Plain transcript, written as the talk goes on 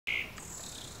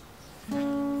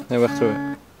Nee, wacht hoor.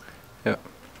 Ja.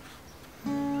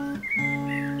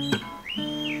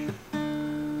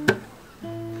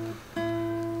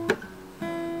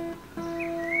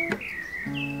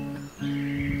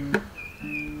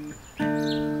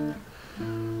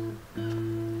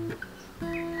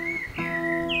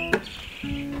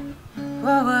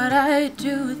 What would I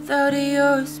do without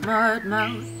your smart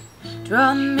mouth?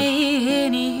 Draw me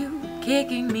in, you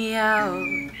kicking me out.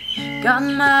 Got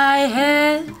my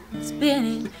head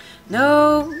spinning,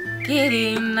 no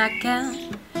kidding, I can't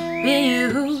pin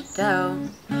you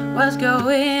down. What's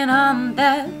going on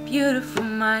that beautiful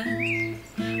mind?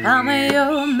 I'm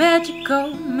your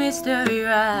magical mystery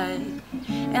ride,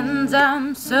 and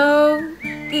I'm so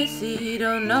dizzy,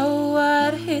 don't know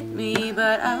what hit me,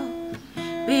 but I'll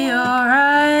be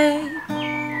alright.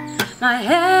 My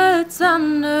head's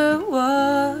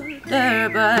underwater,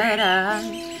 but I'm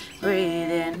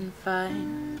breathing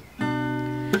fine.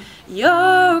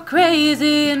 You're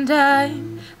crazy and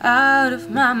I'm out of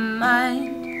my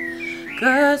mind,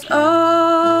 'cause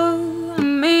all of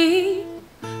me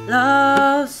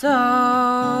loves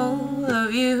all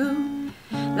of you.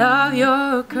 Love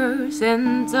your curves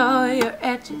and all your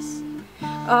edges,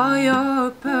 all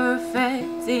your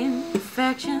perfect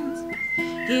imperfections.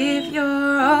 Give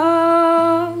your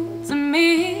all to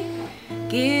me,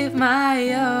 give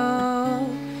my all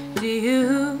to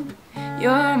you.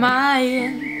 You're my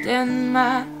end and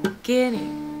my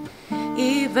beginning.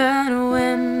 Even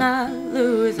when I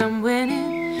lose, I'm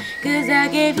winning, 'cause I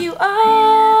gave you all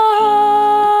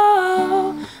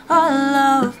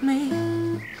of me,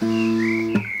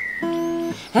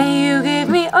 and you gave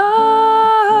me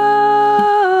all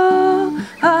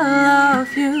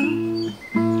of you.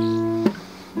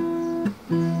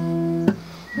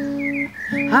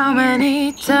 How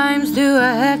many times do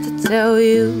I have to tell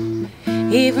you?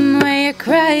 Even when you're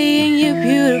crying, you're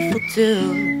beautiful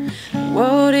too. The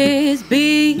world is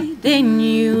beating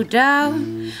you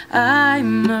down,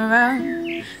 I'm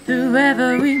around through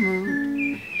every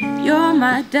mood. You're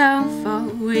my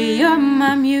downfall, you're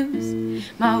my muse,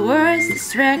 my worst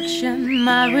distraction,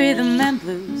 my rhythm and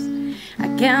blues. I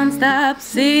can't stop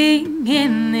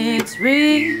singing, it's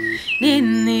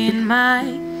ringing in my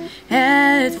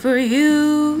head for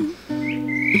you.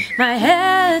 My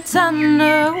head's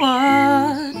underwater,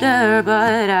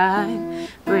 but I'm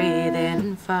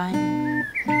breathing fine.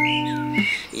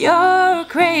 You're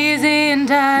crazy and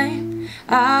I'm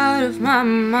out of my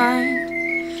mind,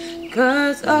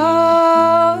 'cause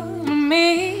all of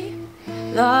me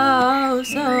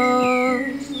loves all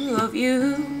of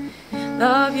you.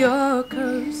 Love your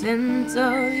curves and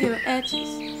all your edges,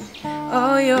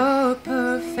 all your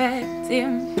perfect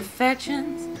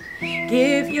imperfections.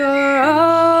 Give your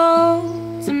all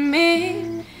to me,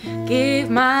 give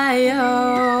my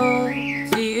all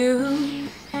to you.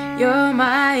 You're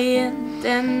my end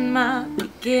and my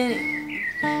beginning.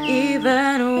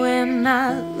 Even when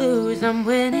I lose, I'm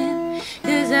winning,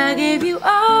 'cause I gave you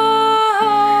all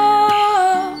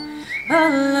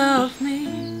of me,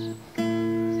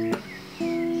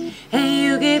 and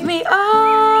you gave me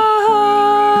all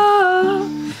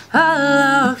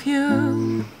of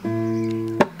you.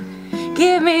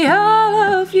 Give me all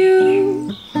of you.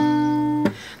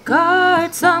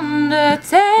 Cards on the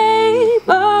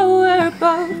table, we're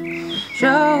both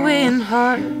showing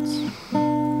hearts,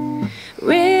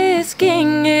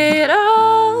 risking it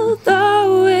all,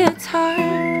 though it's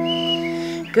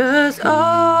hard, 'cause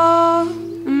all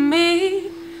of me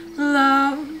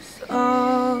loves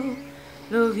all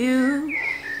of you.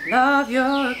 Love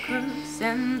your curves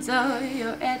and all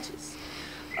your edges,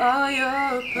 all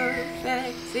your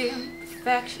perfect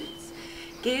imperfections.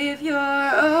 Give your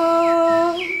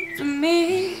all to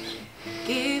me,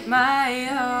 give my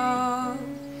all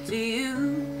to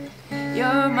you.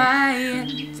 You're my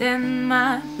end and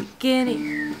my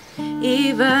beginning.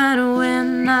 Even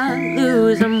when I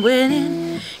lose, I'm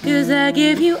winning, 'cause I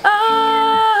give you all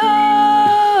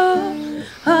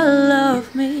of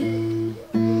me,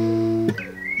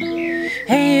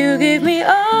 and you give me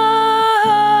all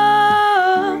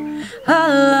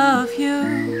of you,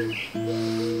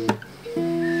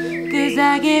 'cause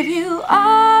I give you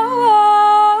all